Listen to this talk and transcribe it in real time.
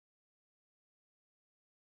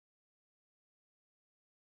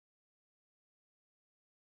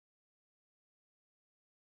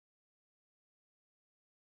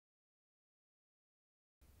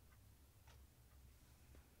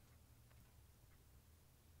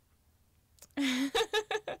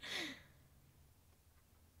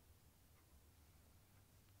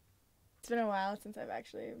been a while since I've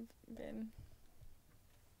actually been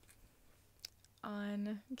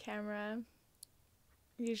on camera.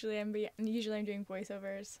 Usually I'm doing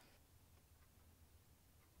voiceovers.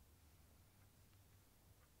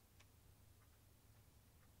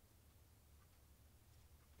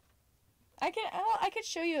 I could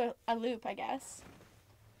show you a loop, I guess.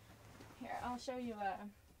 Here, I'll show you one of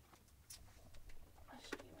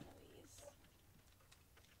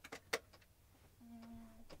these.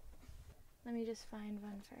 Let me just find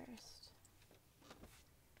one first.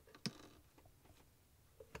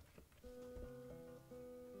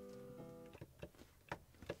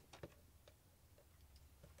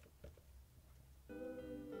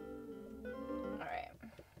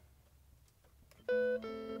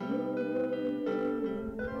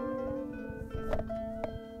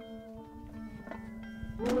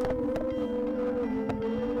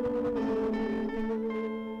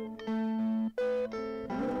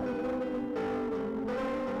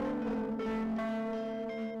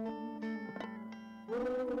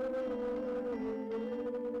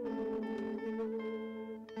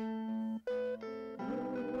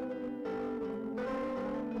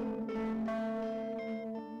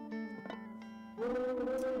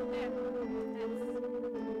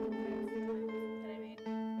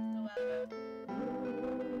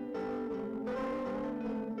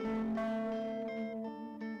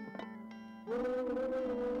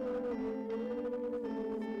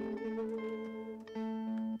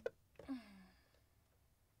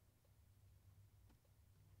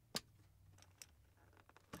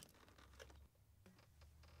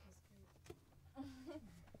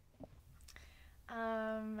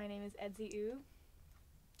 My name is Edzi U.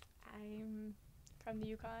 I'm from the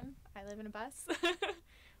Yukon. I live in a bus.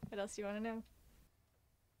 What else do you want to know?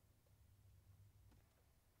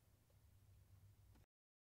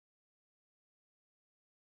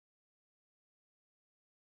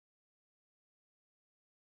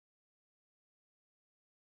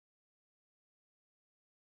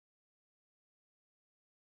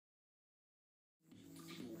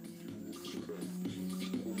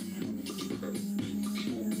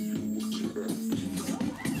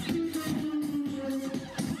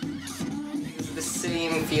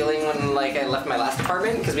 Same feeling when like I left my last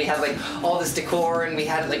apartment, because we had like all this decor and we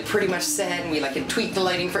had it like pretty much set and we like had tweaked the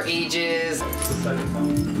lighting for ages.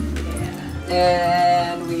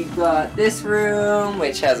 And we've got this room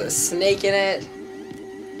which has a snake in it.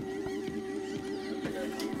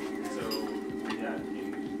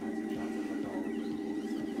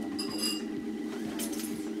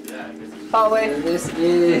 Hallway. This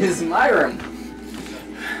is my room.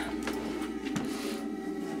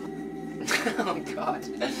 Oh god.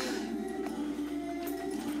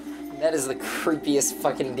 That is the creepiest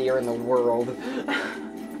fucking deer in the world.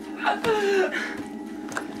 I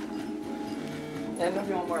don't know if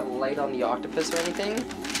you want more light on the octopus or anything.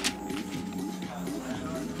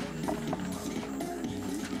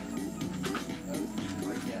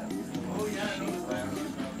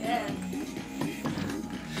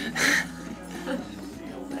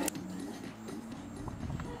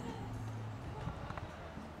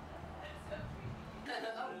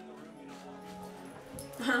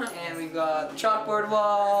 And we've got the chalkboard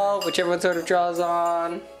wall, which everyone sort of draws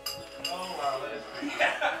on.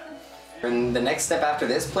 And the next step after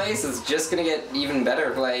this place is just gonna get even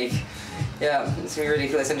better. Like, yeah, it's gonna be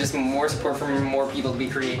ridiculous, and just more support from more people to be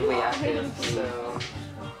creatively active. So.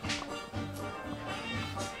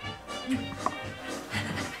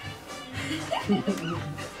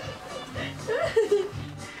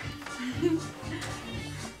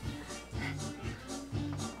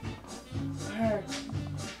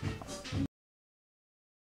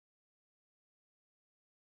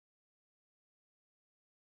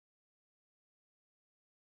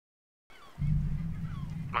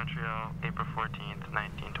 Montreal, April 14th,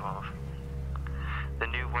 1912. The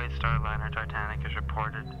new White Star Liner Titanic is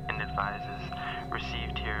reported and advises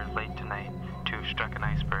received here late tonight to have struck an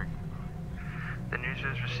iceberg. The news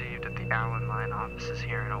was received at the Allen Line offices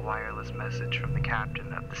hearing a wireless message from the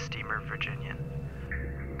captain of the steamer Virginian.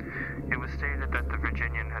 It was stated that the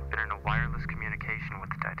Virginian had been in a wireless communication with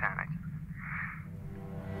the Titanic,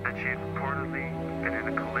 that she had reportedly been in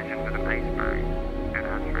a collision with an iceberg and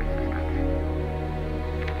asked for assistance.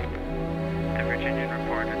 The Virginian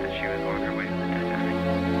reported that she was on her way to the Titanic.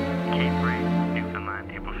 Cape Ray,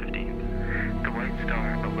 Newfoundland, April 15th. The White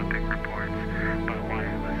Star Olympic reports by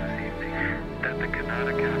wireless this evening that the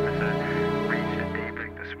Canada Capita reached at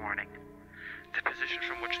daybreak this morning. The position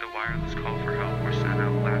from which the wireless call for help were sent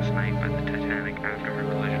out last night by the Titanic after her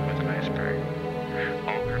collision with an iceberg.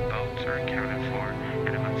 All her boats are accounted for,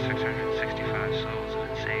 and about 665 souls have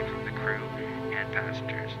been saved from the crew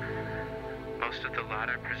passengers, most of the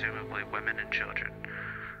latter presumably women and children.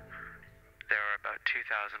 There are about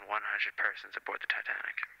 2,100 persons aboard the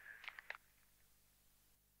Titanic.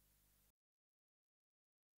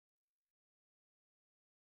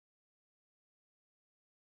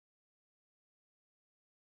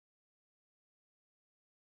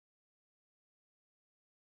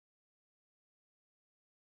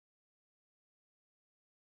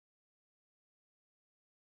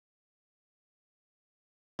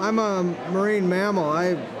 I'm a marine mammal.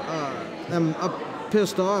 I am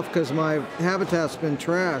pissed off because my habitat's been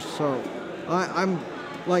trashed, so I'm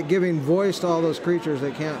like giving voice to all those creatures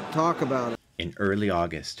that can't talk about it. In early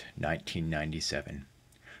August 1997,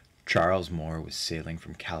 Charles Moore was sailing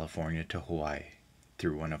from California to Hawaii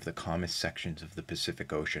through one of the calmest sections of the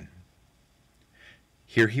Pacific Ocean.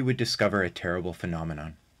 Here he would discover a terrible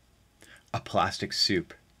phenomenon, a plastic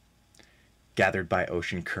soup gathered by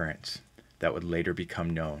ocean currents that would later become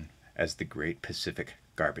known as the Great Pacific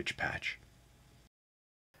Garbage Patch.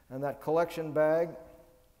 And that collection bag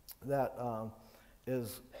that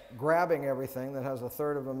is grabbing everything, that has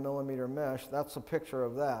 1/3 of a millimeter mesh, that's a picture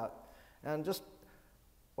of that. And just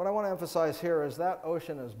what I want to emphasize here is that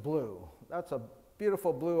ocean is blue. That's a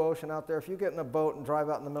beautiful blue ocean out there. If you get in a boat and drive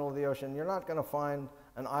out in the middle of the ocean, you're not going to find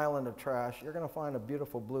an island of trash. You're going to find a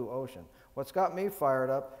beautiful blue ocean. What's got me fired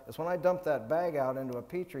up is when I dump that bag out into a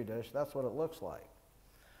petri dish, that's what it looks like.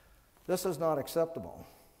 This is not acceptable.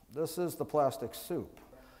 This is the plastic soup.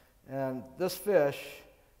 And this fish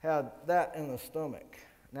had that in the stomach.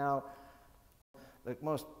 Now, the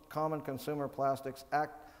most common consumer plastics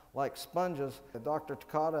act like sponges. Dr.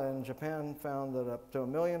 Takata in Japan found that up to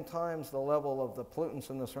 1 million times the level of the pollutants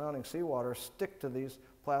in the surrounding seawater stick to these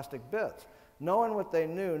plastic bits. Knowing what they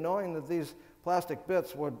knew, knowing that these plastic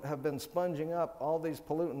bits would have been sponging up all these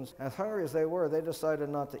pollutants, as hungry as they were, they decided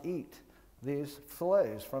not to eat these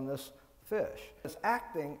fillets from this fish. It's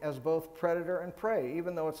acting as both predator and prey.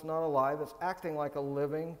 Even though it's not alive, it's acting like a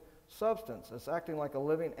living substance. It's acting like a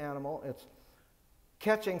living animal. It's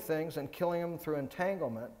catching things and killing them through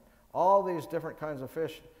entanglement. All these different kinds of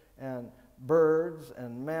fish and birds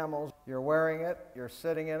and mammals. You're wearing it, you're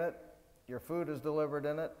sitting in it, your food is delivered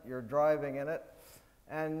in it, you're driving in it,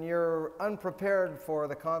 and you're unprepared for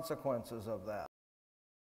the consequences of that.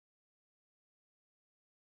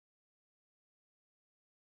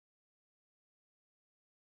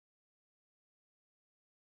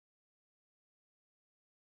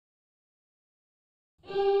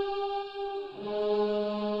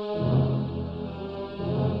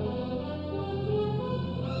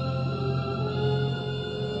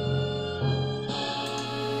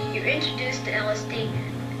 You're introduced to LSD,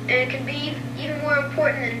 and it can be even more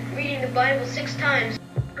important than reading the Bible 6 times.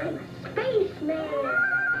 I'm a spaceman.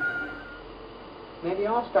 Maybe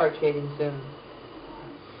I'll start shading soon.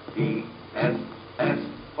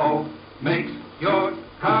 DSSO makes your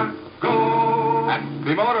car go.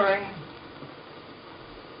 Happy motoring.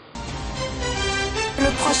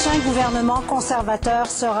 Le prochain gouvernement conservateur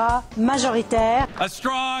sera majoritaire. A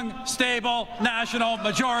strong, stable, national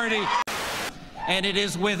majority. And it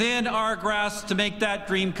is within our grasp to make that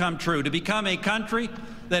dream come true, to become a country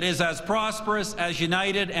that is as prosperous, as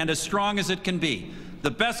united, and as strong as it can be. The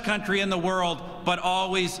best country in the world, but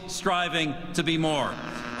always striving to be more.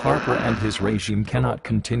 Harper and his regime cannot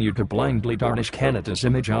continue to blindly tarnish Canada's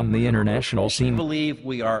image on the international scene. I believe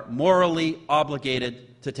we are morally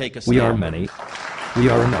obligated to take a stand. We are many. We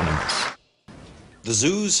are anonymous. The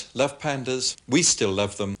zoos love pandas. We still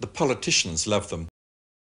love them. The politicians love them.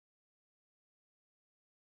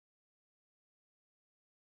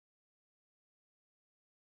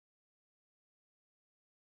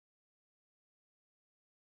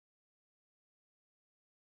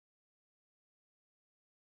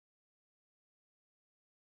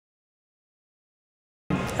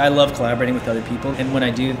 I love collaborating with other people, and when I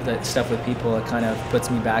do the stuff with people, it kind of puts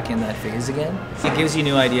me back in that phase again. It gives you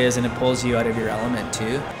new ideas and it pulls you out of your element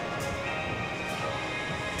too.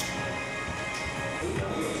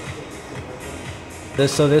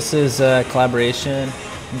 This is a collaboration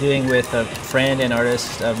I'm doing with a friend and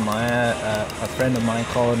artist of mine, a friend of mine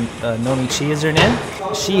called Nomi Chi is her name.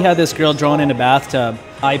 She had this girl drawn in a bathtub.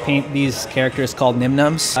 I paint these characters called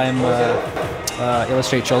Nimnums. I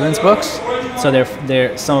illustrate children's books, so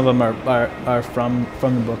they're some of them are from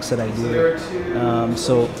the books that I do.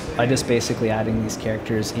 So I just basically adding these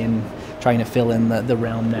characters in, trying to fill in the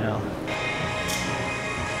realm now.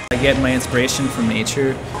 I get my inspiration from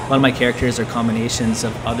nature. A lot of my characters are combinations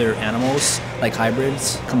of other animals, like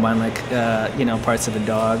hybrids. Combine like parts of a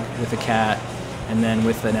dog with a cat, and then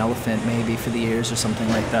with an elephant maybe for the ears or something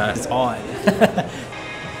like that. It's odd.